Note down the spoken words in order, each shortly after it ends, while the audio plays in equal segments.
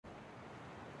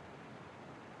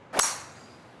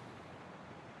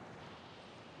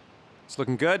It's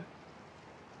looking good.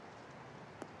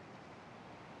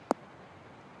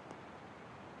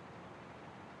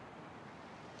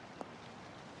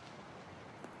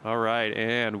 All right,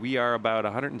 and we are about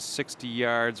 160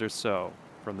 yards or so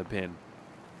from the pin.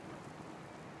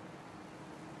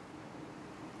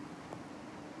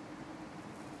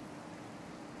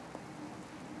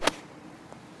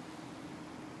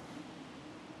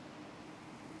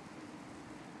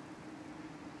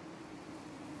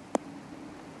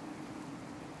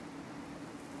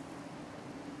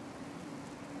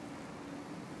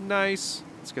 Nice.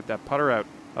 Let's get that putter out.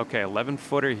 Okay,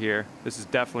 11-footer here. This is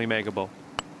definitely makeable.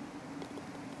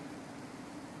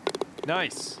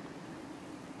 Nice.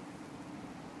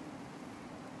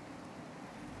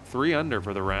 3 under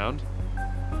for the round.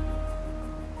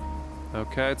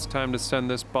 Okay, it's time to send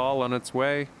this ball on its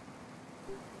way.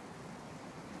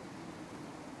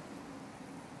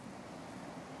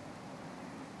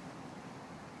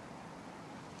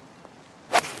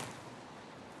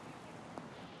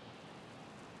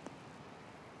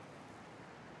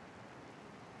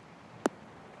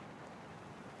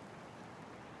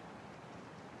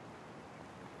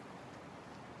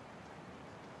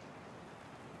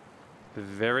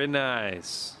 Very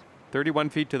nice. 31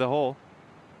 feet to the hole.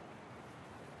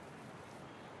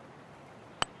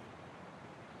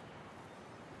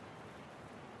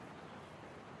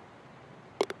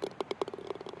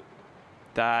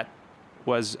 That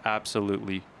was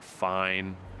absolutely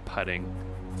fine putting.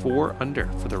 4 under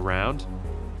for the round.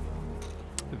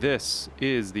 This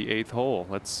is the 8th hole.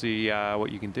 Let's see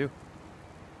what you can do.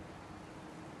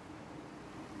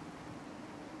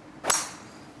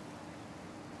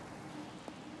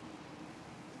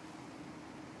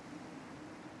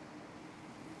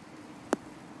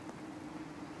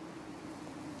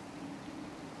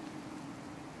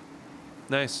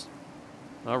 Nice.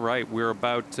 All right, we're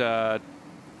about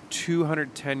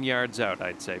 210 yards out,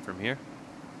 I'd say, from here.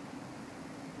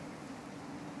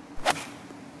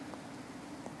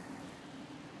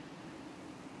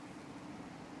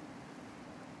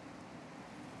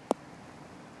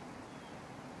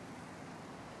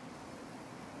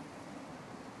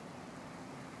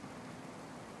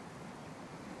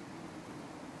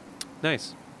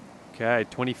 Nice. Okay,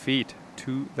 20 feet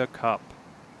to the cup.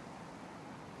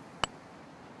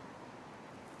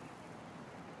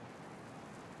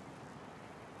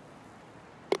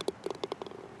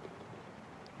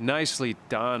 Nicely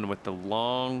done with the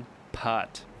long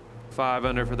putt. 5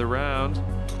 under for the round.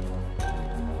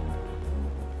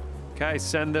 Okay,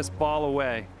 send this ball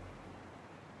away.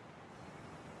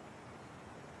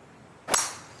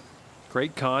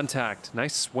 Great contact.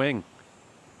 Nice swing.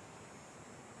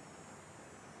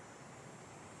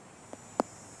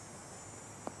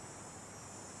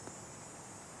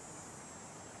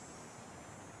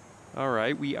 All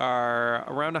right, we are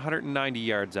around 190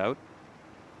 yards out.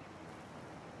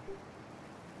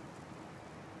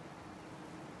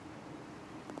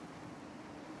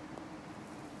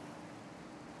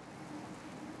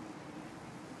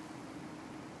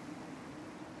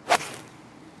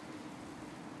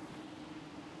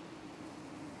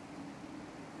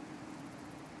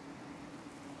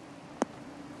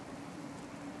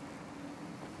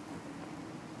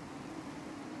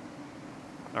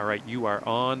 All right, you are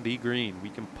on the green. We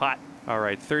can putt. All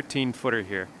right, 13-footer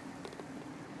here.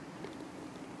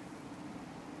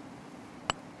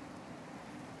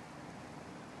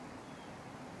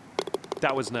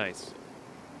 That was nice.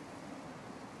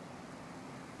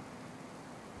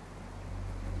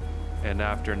 And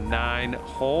after 9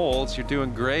 holes, you're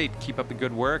doing great. Keep up the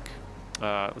good work.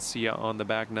 Let's see you on the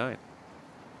back 9.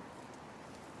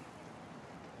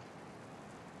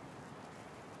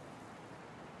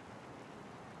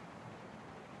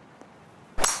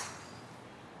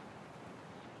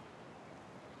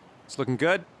 It's looking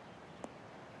good.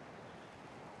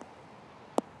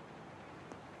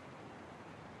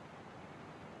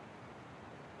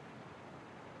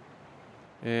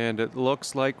 And it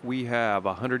looks like we have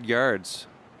 100 yards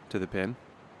to the pin.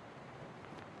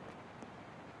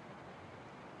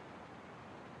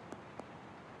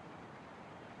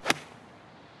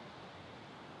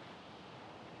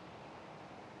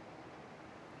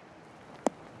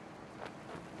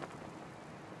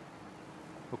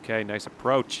 Okay, nice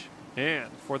approach.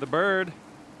 And for the bird.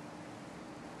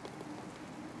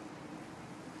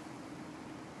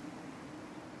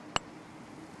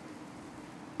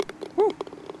 Woo.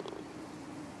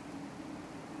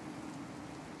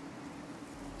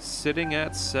 Sitting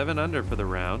at 7 under for the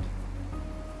round.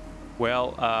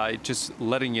 Well, just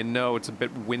letting you know it's a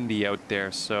bit windy out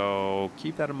there, so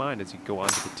keep that in mind as you go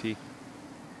onto the tee.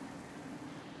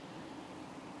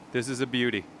 This is a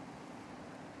beauty.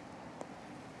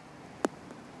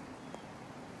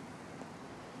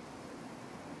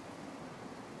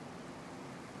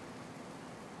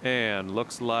 And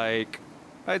looks like,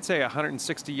 I'd say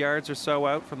 160 yards or so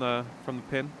out from the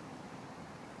pin.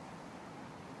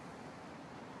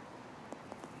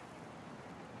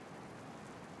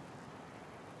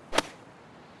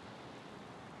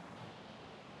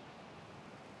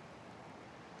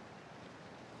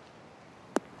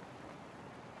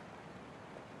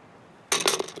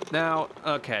 Now,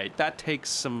 okay, that takes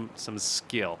some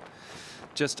skill.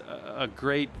 Just a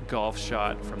great golf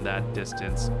shot from that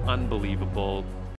distance. Unbelievable.